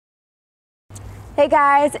Hey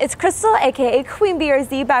guys, it's Crystal aka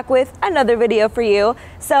queenbrz back with another video for you.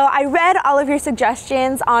 So I read all of your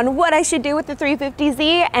suggestions on what I should do with the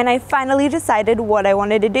 350Z and I finally decided what I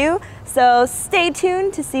wanted to do. So stay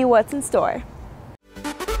tuned to see what's in store.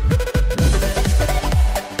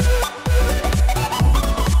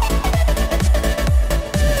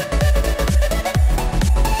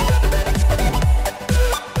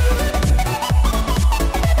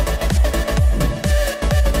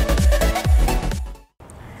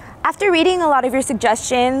 After reading a lot of your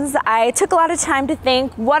suggestions, I took a lot of time to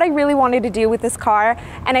think what I really wanted to do with this car,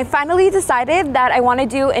 and I finally decided that I want to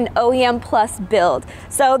do an OEM Plus build.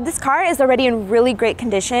 So this car is already in really great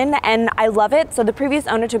condition and I love it. So the previous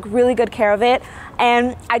owner took really good care of it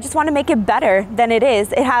and I just want to make it better than it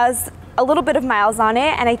is. It has a little bit of miles on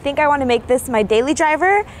it and I think I want to make this my daily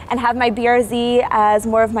driver and have my BRZ as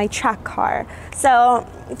more of my track car. So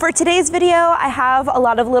for today's video, I have a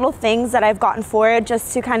lot of little things that I've gotten for it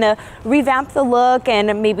just to kind of revamp the look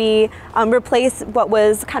and maybe replace what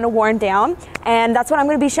was kind of worn down. And that's what I'm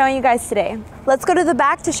going to be showing you guys today. Let's go to the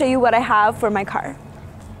back to show you what I have for my car.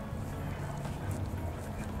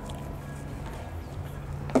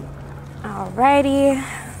 Alrighty.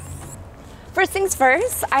 First things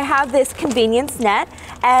first, I have this convenience net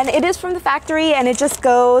and it is from the factory and it just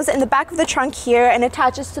goes in the back of the trunk here and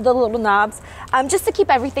attaches to the little knobs just to keep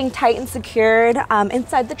everything tight and secured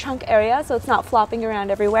inside the trunk area so it's not flopping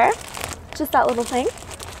around everywhere. Just that little thing.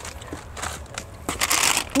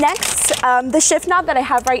 Next, the shift knob that I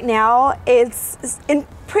have right now is in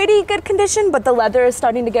pretty good condition, but the leather is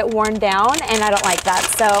starting to get worn down and I don't like that.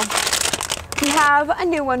 So we have a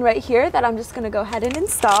new one right here that I'm just going to go ahead and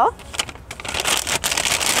install.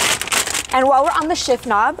 And while we're on the shift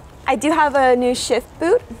knob, I do have a new shift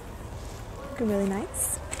boot. Looking really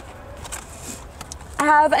nice. I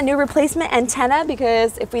have a new replacement antenna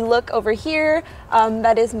because if we look over here,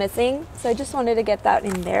 that is missing. So I just wanted to get that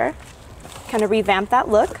in there, kind of revamp that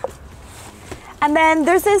look. And then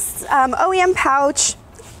there's this OEM pouch.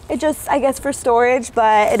 It just, I guess, for storage,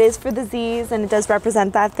 but it is for the Z's and it does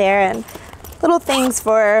represent that there. And little things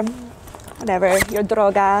for whatever, your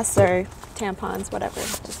drogas or tampons, whatever.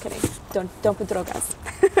 Just kidding. Don't put drogas.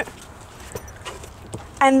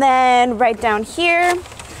 And then right down here,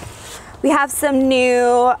 we have some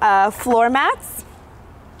new floor mats.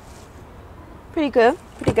 Pretty good,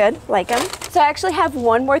 like them. So I actually have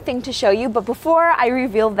one more thing to show you, but before I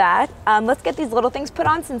reveal that, let's get these little things put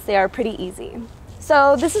on since they are pretty easy.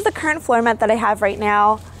 So this is the current floor mat that I have right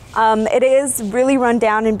now. It is really run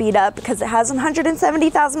down and beat up because it has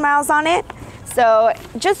 170,000 miles on it. So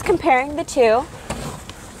just comparing the two,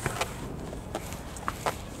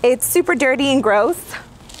 it's super dirty and gross.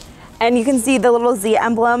 And you can see the little Z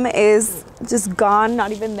emblem is just gone,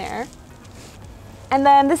 not even there. And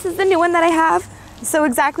then this is the new one that I have. So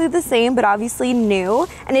exactly the same, but obviously new.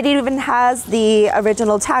 And it even has the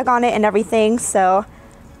original tag on it and everything. So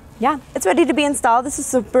yeah, it's ready to be installed. This is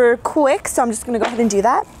super quick, so I'm just gonna go ahead and do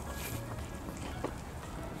that.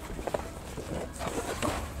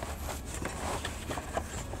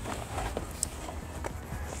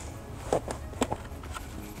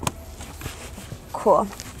 Cool.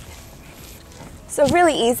 So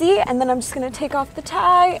really easy, and then I'm just gonna take off the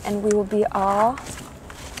tag and we will be all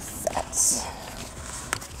set.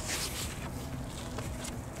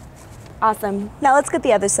 Awesome. Now let's get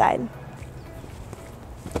the other side.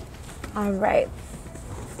 All right.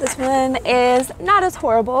 This one is not as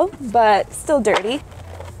horrible, but still dirty.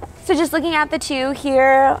 So just looking at the two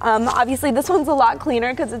here, obviously this one's a lot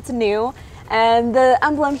cleaner because it's new, and the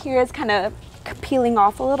emblem here is kind of peeling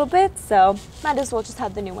off a little bit, so might as well just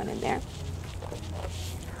have the new one in there.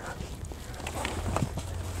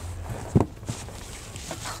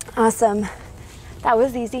 Awesome. That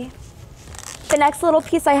was easy. The next little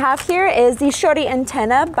piece I have here is the shorty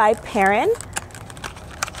antenna by Perrin.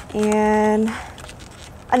 And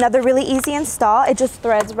another really easy install. It just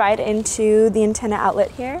threads right into the antenna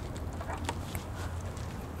outlet here.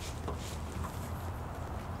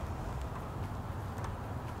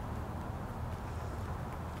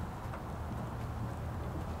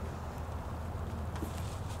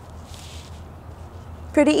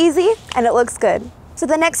 Pretty easy, and it looks good. So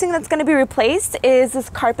the next thing that's going to be replaced is this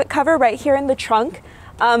carpet cover right here in the trunk.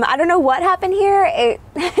 I don't know what happened here. It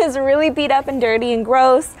is really beat up and dirty and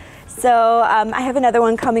gross. So I have another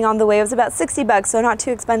one coming on the way. It was about 60 bucks, so not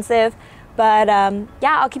too expensive. But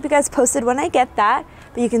yeah, I'll keep you guys posted when I get that.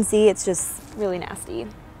 But you can see it's just really nasty.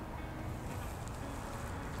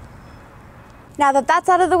 Now that that's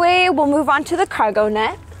out of the way, we'll move on to the cargo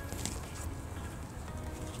net.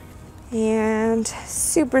 And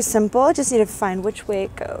super simple, just need to find which way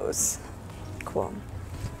it goes. Cool.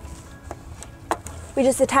 We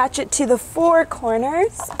just attach it to the 4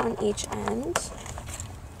 corners on each end.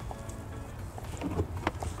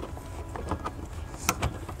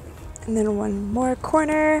 And then one more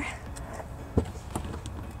corner.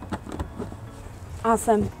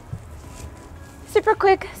 Awesome. Super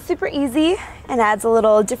quick, super easy, and adds a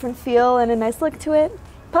little different feel and a nice look to it.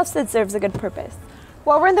 Plus it serves a good purpose.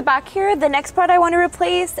 While we're in the back here, the next part I want to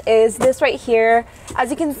replace is this right here. As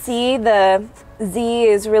you can see, the Z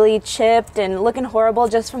is really chipped and looking horrible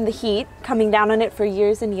just from the heat coming down on it for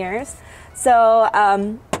years and years. So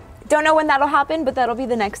don't know when that'll happen, but that'll be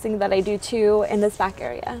the next thing that I do too in this back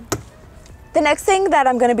area. The next thing that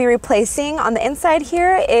I'm going to be replacing on the inside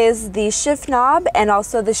here is the shift knob and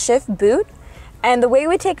also the shift boot. And the way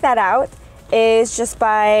we take that out is just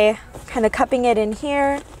by kind of cupping it in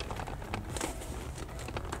here.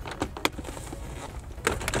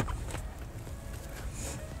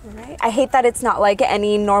 I hate that it's not like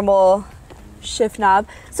any normal shift knob.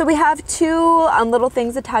 So we have 2 little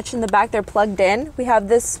things attached in the back. They're plugged in. We have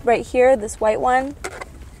this right here, this white one,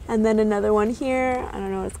 and then another one here. I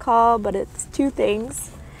don't know what it's called, but it's 2 things.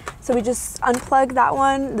 So we just unplug that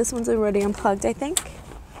one. This one's already unplugged, I think.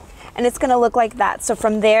 And it's gonna look like that. So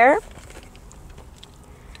from there,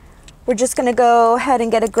 we're just gonna go ahead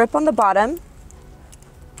and get a grip on the bottom.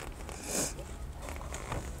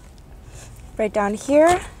 Right down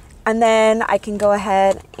here. And then I can go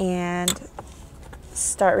ahead and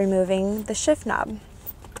start removing the shift knob.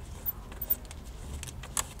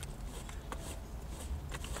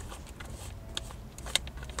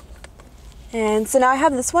 And so now I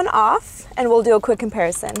have this one off, and we'll do a quick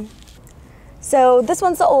comparison. So this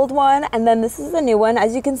one's the old one, and then this is the new one.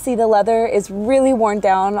 As you can see, the leather is really worn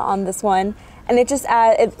down on this one, and it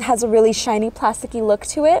has a really shiny plasticky look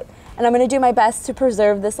to it. And I'm going to do my best to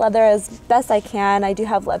preserve this leather as best I can. I do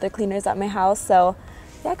have leather cleaners at my house, so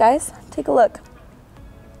yeah guys, take a look.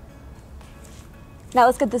 Now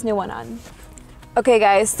let's get this new one on. Okay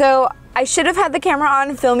guys, so I should have had the camera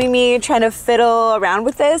on filming me trying to fiddle around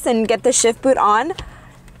with this and get the shift boot on.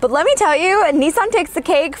 But let me tell you, Nissan takes the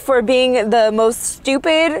cake for being the most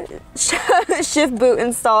stupid shift boot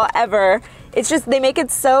install ever. It's just, they make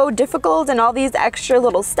it so difficult and all these extra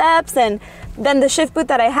little steps, and then the shift boot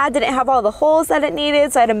that I had didn't have all the holes that it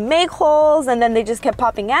needed, so I had to make holes, and then they just kept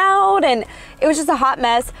popping out, and it was just a hot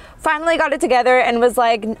mess. Finally got it together and was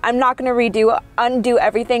like, I'm not gonna undo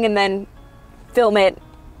everything and then film me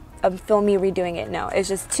redoing it. No, it's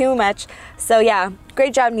just too much. So yeah,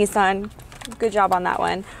 great job Nissan. Good job on that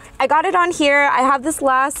one. I got it on here. I have this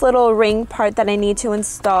last little ring part that I need to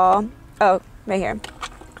install. Oh, right here.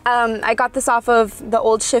 I got this off of the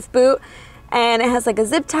old shift boot, and it has like a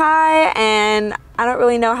zip tie, and I don't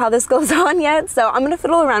really know how this goes on yet, so I'm gonna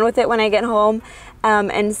fiddle around with it when I get home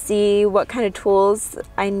and see what kind of tools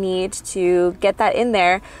I need to get that in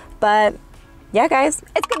there. But yeah guys,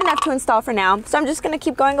 it's good enough to install for now, so I'm just gonna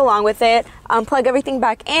keep going along with it, plug everything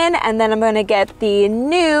back in, and then I'm gonna get the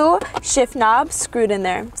new shift knob screwed in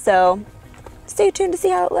there. So stay tuned to see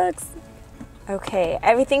how it looks. Okay,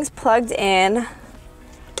 everything's plugged in.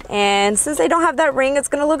 And since I don't have that ring, it's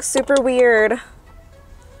gonna look super weird,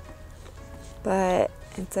 but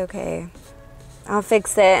it's okay. I'll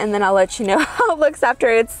fix it and then I'll let you know how it looks after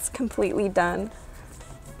it's completely done.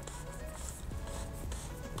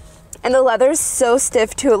 And the leather is so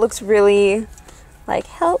stiff too. It looks really like,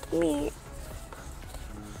 help me.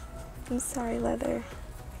 I'm sorry, leather.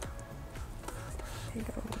 There you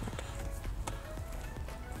go.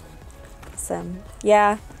 Awesome.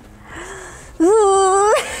 Yeah.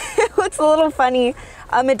 Ooh, it looks a little funny.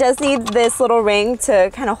 It does need this little ring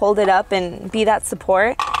to kind of hold it up and be that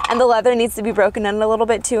support. And the leather needs to be broken in a little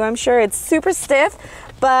bit too, I'm sure. It's super stiff,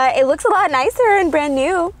 but it looks a lot nicer and brand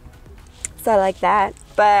new. So I like that.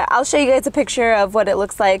 But I'll show you guys a picture of what it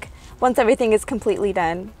looks like once everything is completely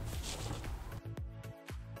done.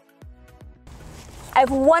 I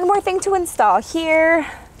have one more thing to install here.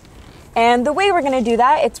 And the way we're gonna do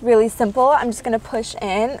that, it's really simple. I'm just gonna push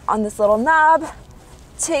in on this little knob,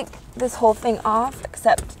 take this whole thing off,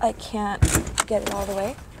 except I can't get it all the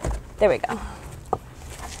way. There we go.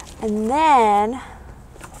 And then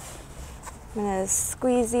I'm gonna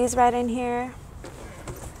squeeze these right in here.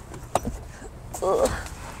 Ugh.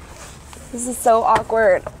 This is so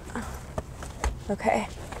awkward. Okay.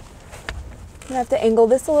 I'm gonna have to angle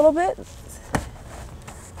this a little bit.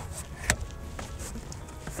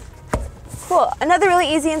 Cool, another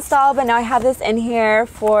really easy install, but now I have this in here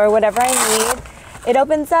for whatever I need. It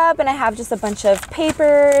opens up and I have just a bunch of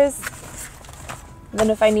papers. Then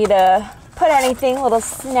if I need to put anything, little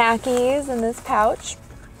snackies in this pouch.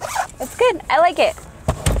 It's good, I like it.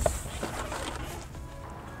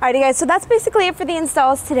 Alrighty guys, so that's basically it for the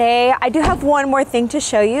installs today. I do have one more thing to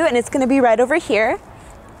show you, and it's gonna be right over here.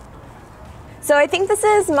 So I think this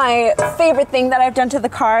is my favorite thing that I've done to the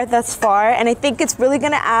car thus far, and I think it's really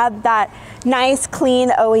gonna add that nice, clean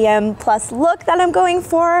OEM plus look that I'm going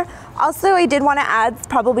for. Also, I did wanna add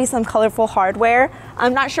probably some colorful hardware.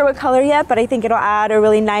 I'm not sure what color yet, but I think it'll add a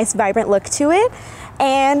really nice, vibrant look to it.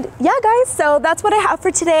 And yeah guys, so that's what I have for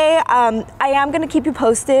today. I am gonna keep you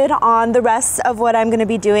posted on the rest of what I'm gonna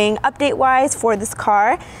be doing update-wise for this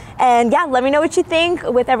car. And yeah, let me know what you think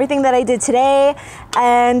with everything that I did today.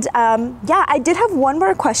 And yeah, I did have one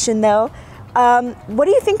more question though. What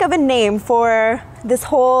do you think of a name for this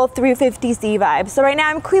whole 350Z vibe? So right now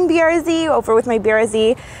I'm Queen BRZ over with my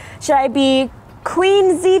BRZ. Should I be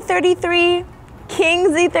Queen Z33? King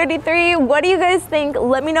Z33, what do you guys think?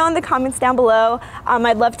 Let me know in the comments down below.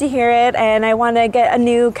 I'd love to hear it, and I want to get a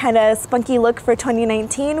new kind of spunky look for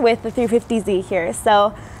 2019 with the 350Z here.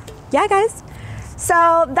 So yeah guys,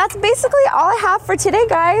 so that's basically all I have for today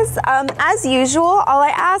guys. As usual, all I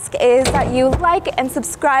ask is that you like and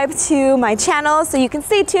subscribe to my channel so you can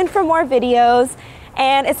stay tuned for more videos.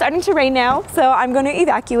 And it's starting to rain now, so I'm going to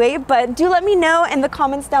evacuate, but do let me know in the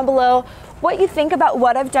comments down below what you think about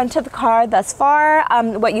what I've done to the car thus far,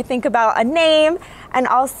 what you think about a name, and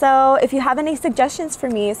also if you have any suggestions for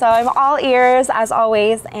me. So I'm all ears as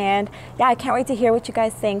always, and yeah, I can't wait to hear what you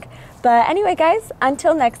guys think. But anyway guys,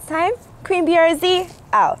 until next time, Queen BRZ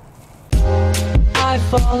out.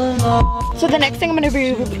 So the next thing I'm going to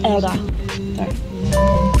be, sorry.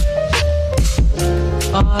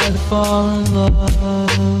 I fall in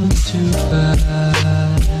love too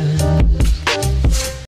fast.